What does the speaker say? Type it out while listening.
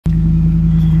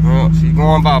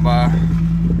going bye-bye.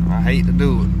 I hate to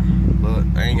do it, but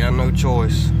I ain't got no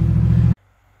choice.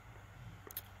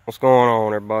 What's going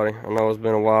on, everybody? I know it's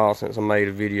been a while since I made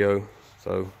a video,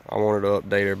 so I wanted to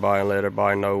update everybody and let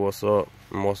everybody know what's up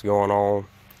and what's going on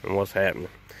and what's happening.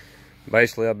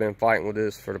 Basically, I've been fighting with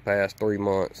this for the past 3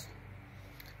 months.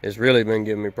 It's really been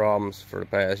giving me problems for the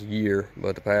past year,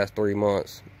 but the past 3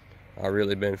 months, I've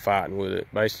really been fighting with it.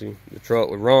 Basically, the truck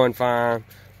would run fine,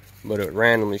 but it would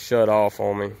randomly shut off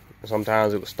on me.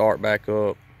 Sometimes it would start back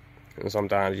up, and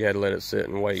sometimes you had to let it sit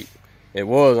and wait. It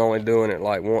was only doing it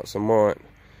like once a month,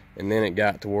 and then it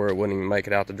got to where it wouldn't even make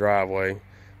it out the driveway.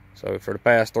 So for the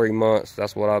past 3 months,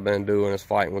 that's what I've been doing, is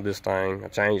fighting with this thing. I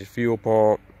changed the fuel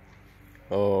pump,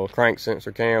 crank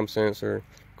sensor, cam sensor,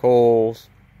 coils,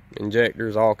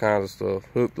 injectors, all kinds of stuff.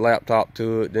 Hooked the laptop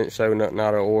to it, didn't show nothing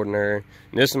out of the ordinary.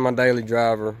 And this is my daily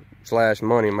driver /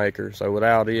 money maker, so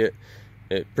without it,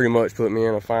 it pretty much put me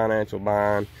in a financial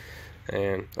bind.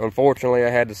 And unfortunately, I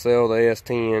had to sell the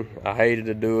S10. I hated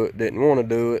to do it, didn't want to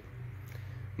do it,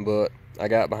 but I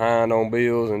got behind on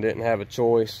bills and didn't have a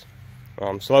choice.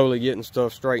 I'm slowly getting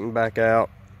stuff straightened back out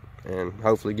and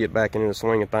hopefully get back into the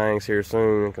swing of things here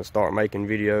soon and can start making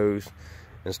videos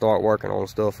and start working on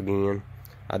stuff again.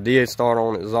 I did start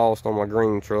on exhaust on my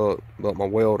green truck, but my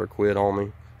welder quit on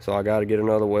me, so I got to get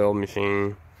another weld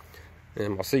machine.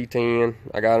 And my C10,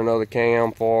 I got another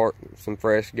cam part, some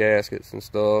fresh gaskets and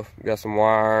stuff. Got some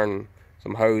wire and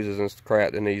some hoses and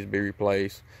crap that needs to be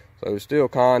replaced. So there's still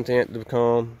content to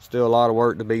come, still a lot of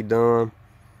work to be done.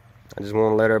 I just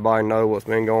want to let everybody know what's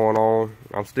been going on.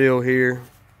 I'm still here.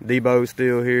 Debo's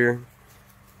still here.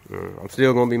 I'm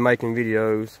still going to be making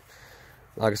videos.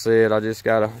 Like I said, I just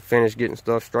got to finish getting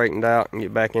stuff straightened out and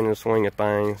get back into the swing of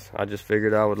things. I just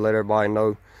figured I would let everybody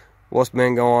know what's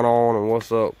been going on and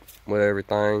what's up with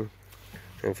everything.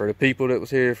 And for the people that was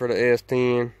here for the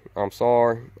S10, I'm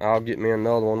sorry. I'll get me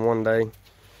another one day.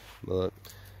 But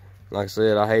like I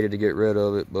said, I hated to get rid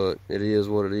of it, but it is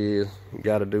what it is. You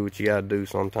gotta do what you gotta do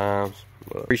sometimes.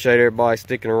 But appreciate everybody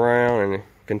sticking around and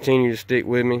continue to stick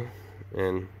with me.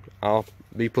 And I'll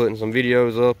be putting some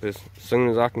videos up as soon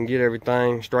as I can get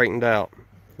everything straightened out.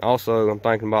 Also, I'm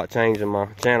thinking about changing my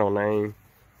channel name,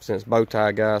 since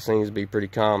Bowtie Guy seems to be pretty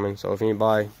common. So if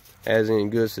anybody has any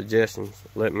good suggestions,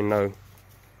 let me know.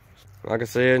 Like I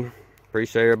said,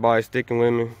 appreciate everybody sticking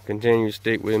with me. Continue to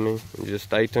stick with me and just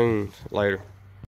stay tuned. Later.